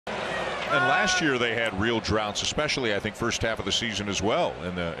And last year they had real droughts, especially I think first half of the season as well,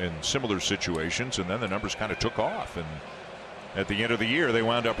 in similar situations, and then the numbers kind of took off. And at the end of the year, they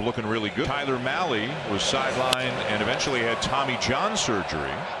wound up looking really good. Tyler Malley was sidelined and eventually had Tommy John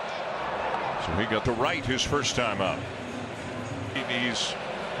surgery, so he got to right his first time up.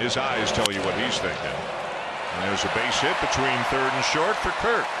 His eyes tell you what he's thinking. And there's a base hit between third and short for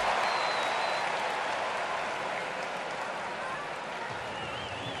Kirk.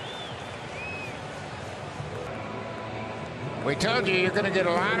 We told you you're going to get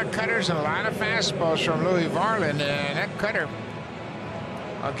a lot of cutters and a lot of fastballs from Louis Varland, and that cutter,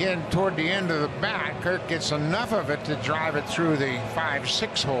 again, toward the end of the bat, Kirk gets enough of it to drive it through the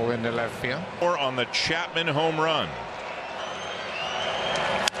 5-6 hole into left field. Or on the Chapman home run.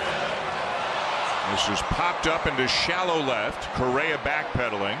 This is popped up into shallow left. Correa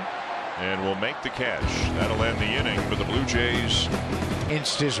backpedaling and will make the catch. That'll end the inning for the Blue Jays.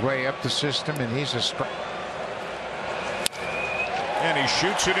 Inched his way up the system, and he's a strike. And he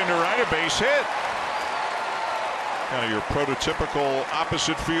shoots it into right, a base hit. Kind of your prototypical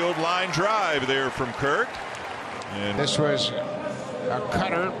opposite field line drive there from Kirk. And this was a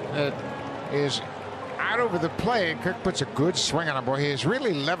cutter that is out over the plate. Kirk puts a good swing on it. Boy, he has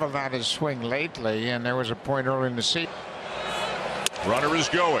really leveled out his swing lately, and there was a point early in the season. Runner is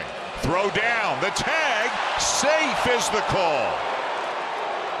going. Throw down. The tag. Safe is the call.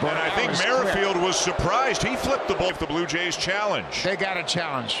 And I think Merrifield was surprised. He flipped the ball if the Blue Jays challenge. They got a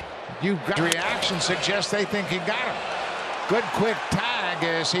challenge. You've got reaction suggests they think he got him. Good quick tag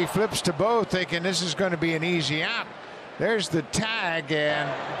as he flips to both, thinking this is going to be an easy out. There's the tag, and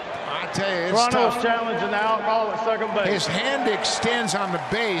I tell you, it's tough. Challenging the out ball at second base. His hand extends on the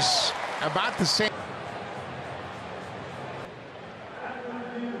base about the same.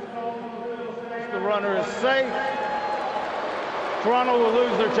 The runner is safe. Toronto will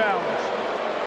lose their challenge.